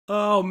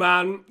Oh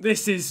man,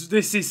 this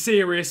is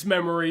serious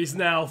memories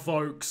now,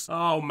 folks.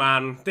 Oh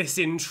man, this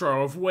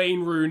intro of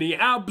Wayne Rooney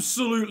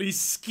absolutely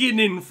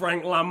skinning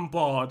Frank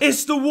Lampard.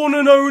 It's the one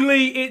and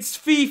only, it's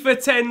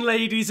FIFA 10,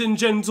 ladies and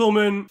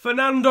gentlemen.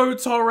 Fernando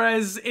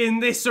Torres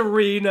in this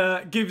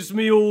arena gives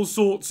me all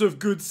sorts of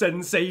good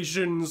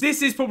sensations.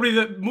 This is probably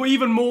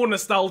even more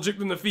nostalgic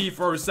than the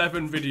FIFA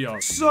 07 video.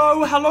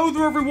 So, hello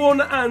there everyone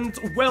and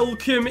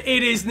welcome,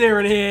 it is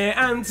Niran here,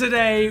 and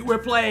today we're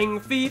playing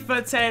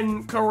FIFA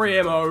 10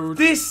 career mode.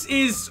 This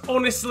is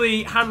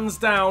honestly, hands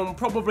down,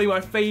 probably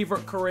my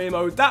favourite career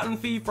mode. That and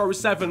FIFA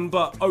 07,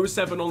 but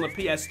 07 on the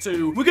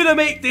PS2. We're gonna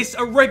make this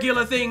a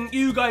regular thing.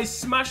 You guys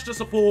smashed the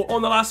support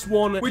on the last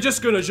one. We're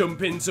just gonna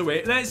jump into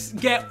it. Let's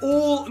get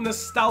all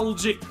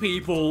nostalgic,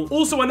 people.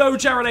 Also, I know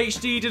Jaron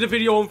HD did a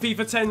video on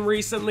FIFA 10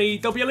 recently.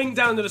 There'll be a link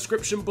down in the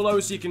description below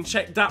so you can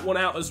check that one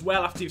out as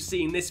well after you've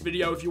seen this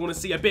video if you want to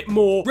see a bit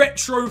more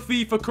retro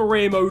FIFA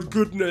career mode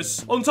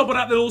goodness. On top of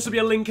that, there'll also be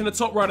a link in the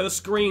top right of the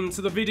screen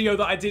to the video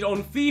that I did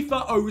on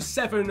FIFA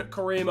 07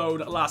 career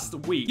mode last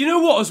week. You know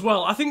what as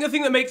well? I think the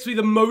thing that makes me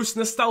the most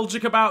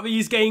nostalgic about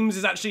these games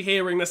is actually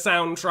hearing the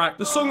soundtrack.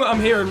 The song that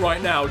I'm hearing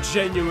right now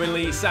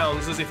genuinely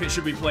sounds as if it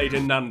should be played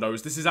in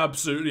Nando's. This is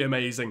absolutely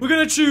amazing. We're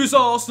gonna choose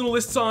Arsenal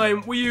this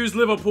time. We used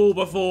Liverpool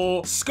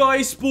before.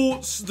 Sky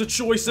Sports, the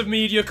choice of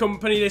media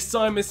company this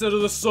time instead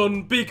of the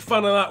Sun. Big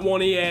fan of that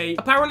one, EA.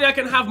 Apparently I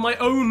can have my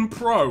own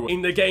pro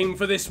in the game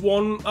for this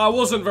one. I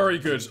wasn't very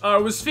good. I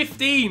was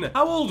 15.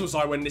 How old was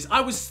I when this?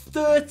 I was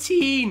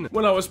 13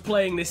 when I was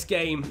playing this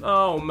game.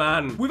 Oh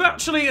man. We've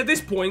actually at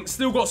this point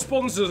still got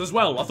sponsors as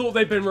well. I thought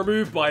they'd been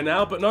removed by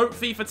now, but no,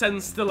 FIFA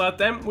 10 still had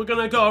them. We're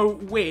gonna go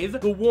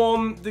with the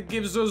one that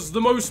gives us the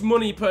most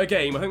money per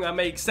game. I think that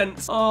makes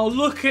sense. Oh,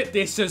 look at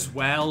this as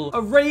well.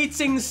 A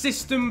rating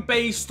system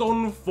based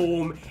on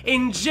form.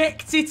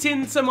 Inject it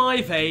into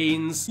my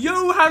veins.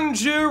 Johan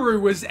Juru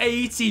was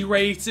 80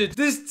 rated.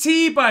 There's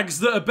teabags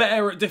that are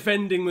better at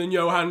defending than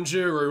Johan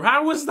Juru.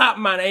 How was that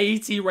man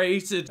 80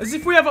 rated? As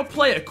if we have a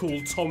player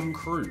called Tom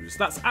Cruise.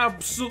 That's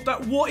absolute.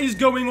 What is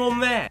going on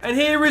there? And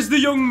here is the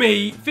young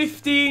me,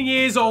 15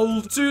 years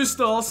old,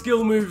 2-star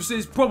skill moves.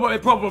 It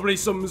probably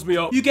sums me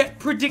up. You get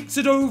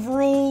predicted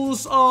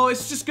overalls. Oh,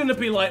 it's just gonna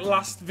be like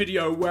last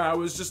video where I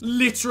was just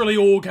literally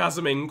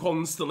orgasming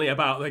constantly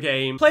about the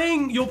game.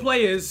 Playing your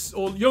players,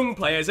 or young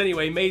players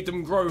anyway, made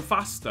them grow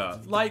faster.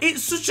 Like,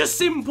 it's such a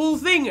simple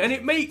thing and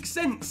it makes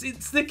sense.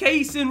 It's the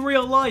case in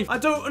real life. I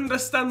don't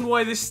understand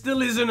why this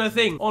still isn't a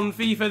thing on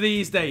FIFA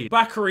these days.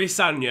 Bakary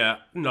Sagna,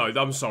 no,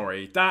 I'm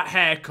sorry. That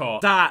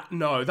haircut, that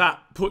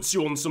puts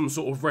you on some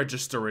sort of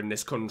register in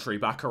this country,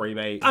 Bakary,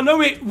 mate. I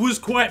know it was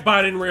quite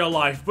bad in real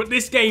life, but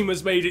this game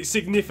has made it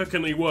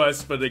significantly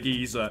worse for the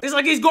geezer. It's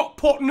like he's got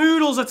pot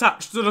noodles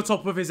attached to the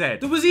top of his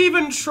head. There was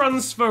even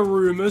transfer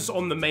rumors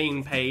on the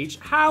main page.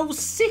 How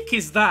sick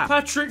is that?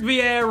 Patrick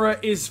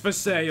Vieira is for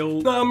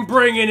sale. I'm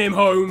bringing him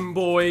home,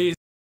 boys.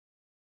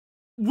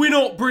 We're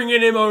not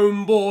bringing him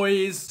home,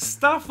 boys.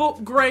 Staff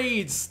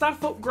upgrades.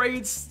 Staff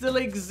upgrades still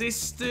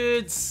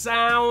existed.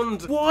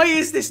 Sound. Why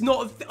is this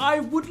not?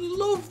 I would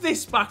love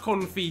this back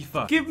on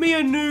FIFA. Give me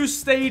a new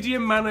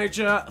stadium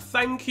manager.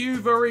 Thank you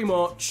very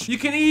much. You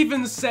can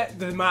even set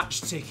the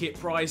match ticket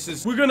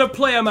prices. We're gonna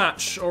play a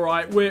match, all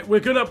right? We're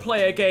gonna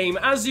play a game.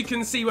 As you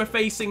can see, we're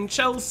facing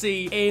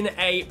Chelsea in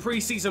a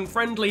pre-season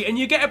friendly, and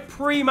you get a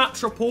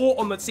pre-match report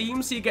on the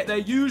team, so you get their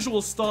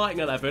usual starting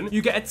 11.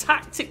 You get a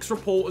tactics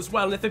report as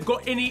well, and if they've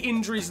got any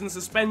injuries and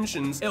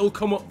suspensions, it'll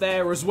come up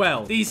there as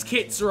well. These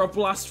kits are a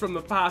blast from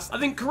the past. I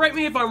think, correct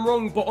me if I'm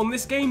wrong, but on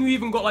this game you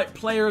even got like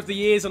player of the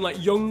years and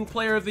like young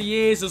player of the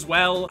years as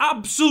well.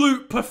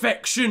 Absolute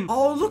perfection.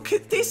 Oh, look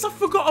at this. I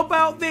forgot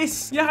about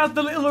this. You had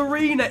the little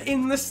arena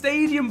in the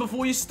stadium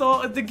before you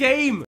started the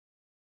game.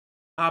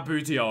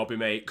 Abu Dhabi,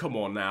 mate. Come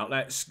on now.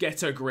 Let's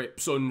get a grip,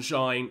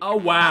 sunshine. Oh,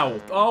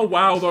 wow. Oh,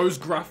 wow, those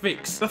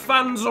graphics. The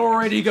fans are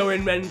already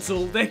going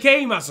mental. The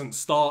game hasn't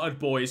started,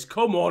 boys.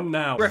 Come on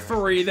now.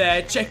 Referee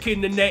there,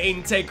 checking the net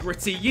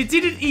integrity. You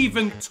didn't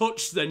even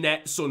touch the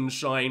net,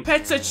 sunshine.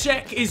 Petr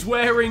Cech is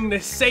wearing the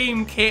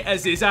same kit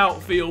as his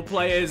outfield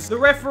players. The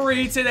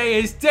referee today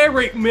is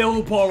Derek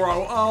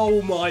Milborough.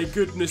 Oh, my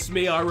goodness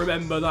me. I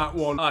remember that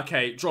one.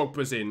 Okay,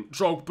 Drogba's in.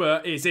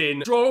 Drogba is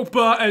in.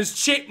 Drogba has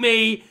chipped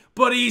me,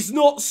 but he's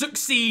not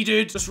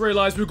succeeded. Just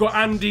realised we've got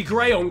Andy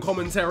Gray on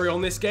commentary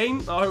on this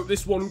game. I hope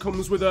this one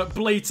comes with a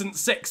blatant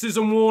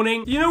sexism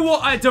warning. You know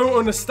what I don't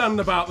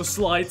understand about the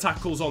slide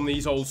tackles on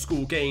these old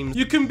school games?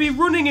 You can be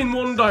running in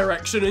one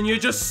direction and you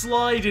just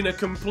slide in a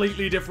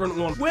completely different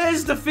one.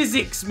 Where's the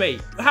physics,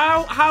 mate?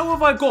 How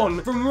have I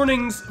gone from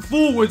running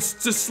forwards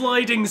to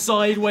sliding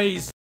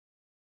sideways?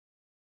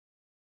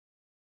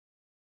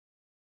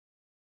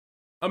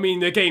 I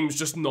mean, the game's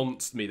just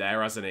nonced me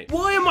there, hasn't it?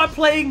 Why am I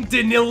playing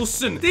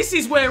Denilson? This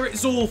is where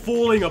it's all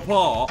falling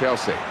apart.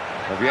 Chelsea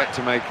have yet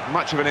to make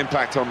much of an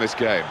impact on this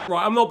game.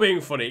 Right, I'm not being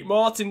funny.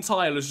 Martin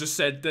Tyler's just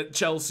said that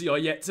Chelsea are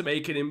yet to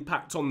make an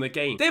impact on the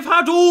game. They've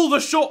had all the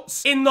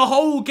shots in the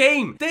whole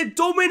game. They're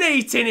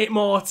dominating it,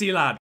 Marty,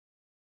 lad.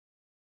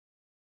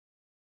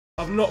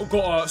 I've not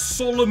got a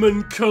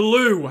Solomon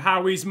Kalou,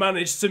 how he's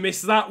managed to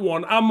miss that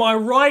one. Am I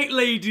right,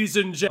 ladies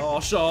and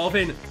gentlemen?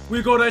 Arshavin,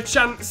 we got a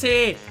chance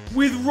here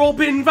with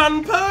Robin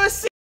van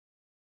Persie.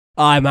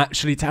 I'm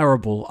actually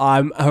terrible.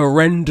 I'm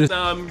horrendous.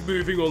 I'm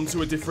moving on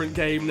to a different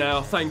game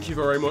now. Thank you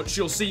very much.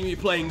 You'll see me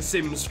playing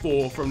Sims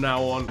 4 from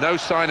now on. No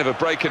sign of a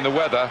break in the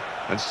weather,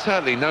 and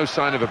certainly no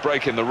sign of a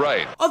break in the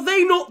rain. Are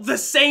they not the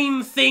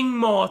same thing,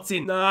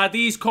 Martin? Nah,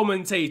 these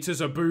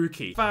commentators are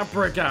bookie.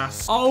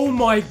 Fabregas. Oh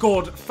my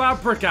god,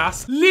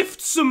 Fabregas.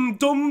 Lift some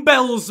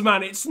dumbbells,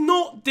 man. It's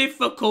not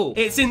difficult.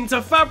 It's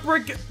into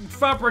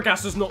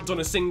Fabregas has not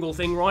done a single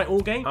thing right all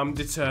game. I'm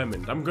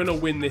determined. I'm gonna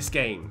win this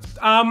game.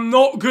 I'm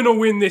not gonna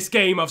win this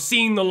game. I've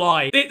seen the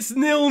light. It's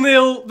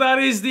 0-0. That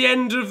is the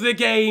end of the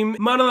game.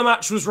 Man of the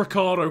match was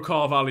Ricardo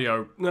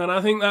Carvalho, and I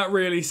think that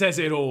really says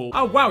it all.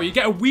 Oh wow, you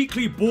get a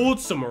weekly board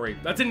summary.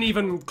 I didn't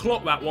even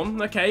clock that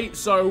one. Okay,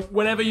 so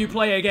whenever you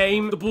play a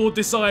game, the board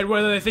decide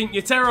whether they think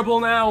you're terrible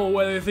now or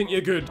whether they think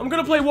you're good. I'm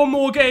gonna play one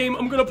more game.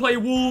 I'm gonna play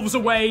Wolves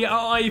away at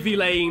Ivy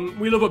Lane.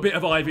 We love a bit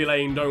of Ivy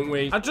Lane, don't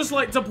we? I'd just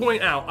like to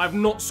point out, I've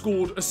not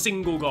scored a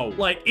single goal.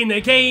 Like, in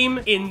a game,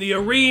 in the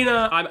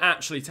arena, I'm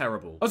actually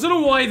terrible. I don't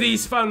know why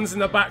these fans in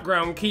the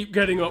background keep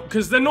getting up,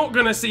 because they're not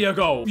gonna see a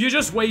goal. You're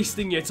just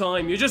wasting your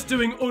time. You're just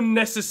doing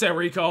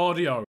unnecessary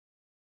cardio.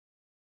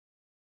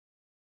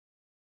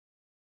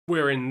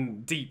 We're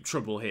in deep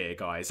trouble here,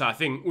 guys. I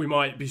think we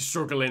might be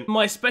struggling.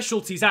 My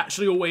specialty's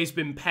actually always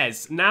been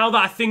Pez. Now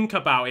that I think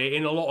about it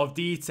in a lot of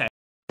detail,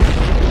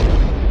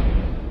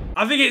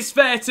 I think it's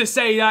fair to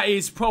say that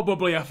is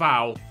probably a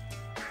foul.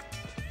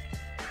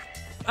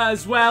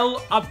 As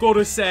well, I've got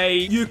to say,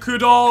 you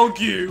could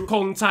argue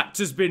contact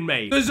has been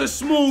made. There's a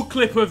small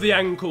clip of the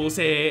ankles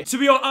here. To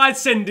be honest, I'd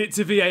send it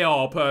to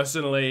VAR,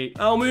 personally.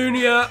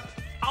 Almunia.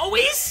 Oh,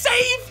 he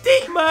saved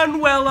it!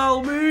 Manuel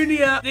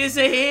Almunia is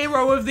a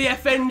hero of the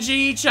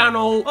FNG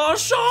channel.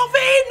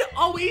 Arshavin!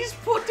 Oh, he's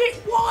put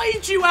it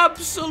wide, you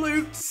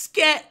absolute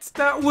sket.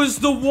 That was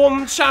the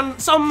one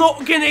chance. I'm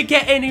not gonna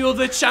get any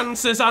other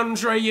chances,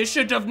 Andrei. You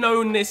should have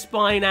known this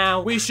by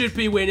now. We should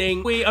be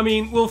winning. I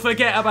mean, we'll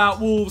forget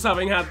about Wolves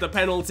having had the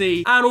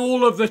penalty and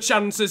all of the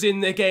chances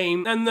in the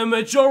game and the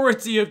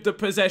majority of the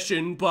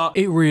possession, but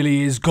it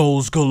really is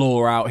goals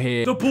galore out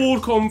here. The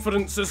board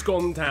confidence has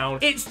gone down.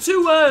 It's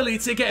too early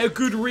to get a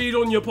good read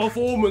on your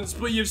performance,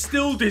 but you've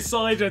still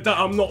decided that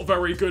I'm not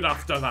very good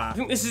after that. I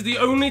think this is the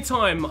only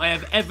time I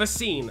have ever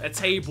seen a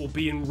table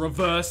be in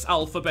reverse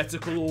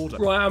alphabetical order.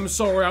 Right, I'm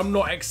sorry, I'm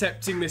not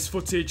accepting this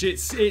footage.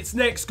 It's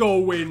next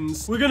goal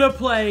wins. We're gonna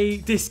play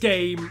this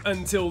game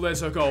until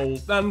there's a goal,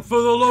 and for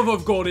the love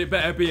of God, it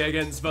better be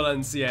against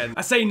Valenciennes.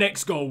 I say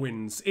next goal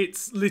wins.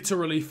 It's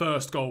literally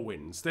first goal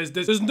wins.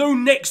 There's no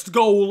next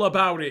goal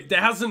about it.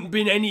 There hasn't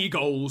been any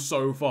goals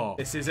so far.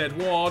 This is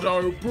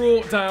Eduardo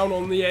brought down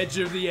on the edge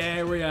of the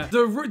area.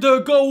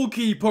 The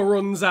goalkeeper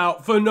runs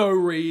out for no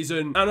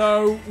reason. I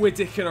know we're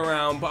dicking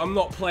around, but I'm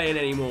not playing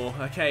anymore.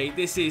 Okay,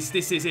 this is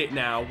it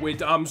now.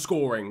 I'm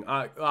scoring.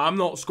 I'm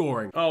not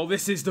scoring. Oh,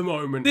 this is the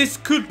moment. This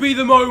could be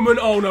the moment.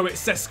 Oh no,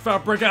 it's Cesc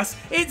Fabregas.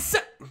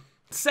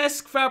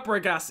 Cesc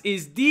Fabregas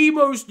is the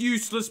most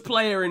useless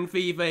player in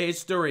FIFA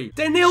history.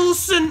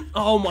 Denilson!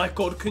 Oh my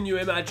god, can you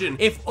imagine?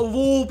 If, of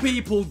all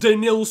people,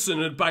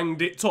 Denilson had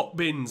banged it top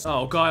bins.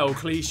 Oh, Gael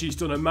Clichy's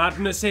done a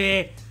madness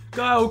here.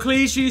 Gael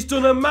Clichy's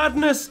done a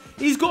madness.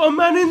 He's got a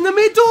man in the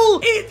middle.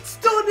 It's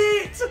done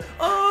it.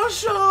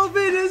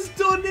 Arshavin has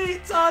done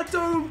it. I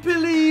don't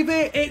believe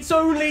it. It's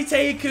only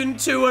taken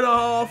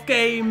 2.5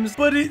 games,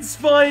 but it's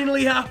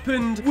finally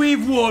happened.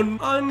 We've won.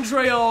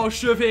 Andrei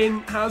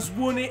Arshavin has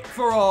won it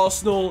for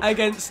Arsenal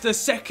against a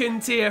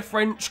second-tier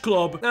French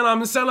club, and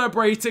I'm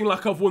celebrating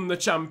like I've won the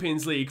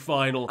Champions League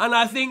final. And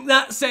I think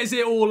that says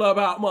it all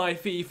about my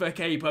FIFA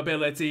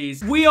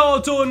capabilities. We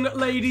are done,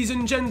 ladies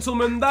and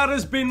gentlemen. That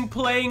has been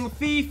playing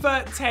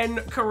FIFA 10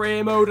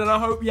 career mode, and I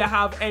hope you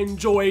have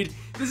enjoyed.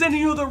 If there's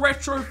any other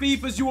retro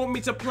FIFAs you want me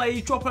to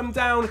play, drop them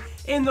down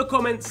in the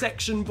comment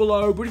section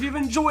below. But if you've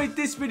enjoyed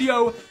this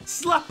video,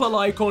 slap a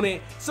like on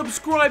it,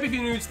 subscribe if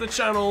you're new to the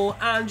channel,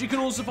 and you can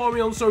also follow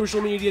me on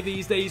social media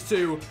these days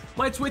too.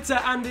 My Twitter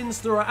and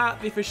Insta are at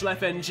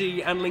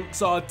 @theofficialfng, and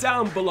links are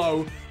down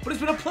below. But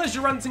it's been a pleasure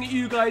ranting at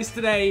you guys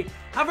today.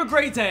 Have a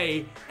great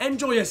day,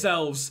 enjoy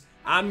yourselves,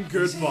 and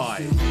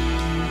goodbye.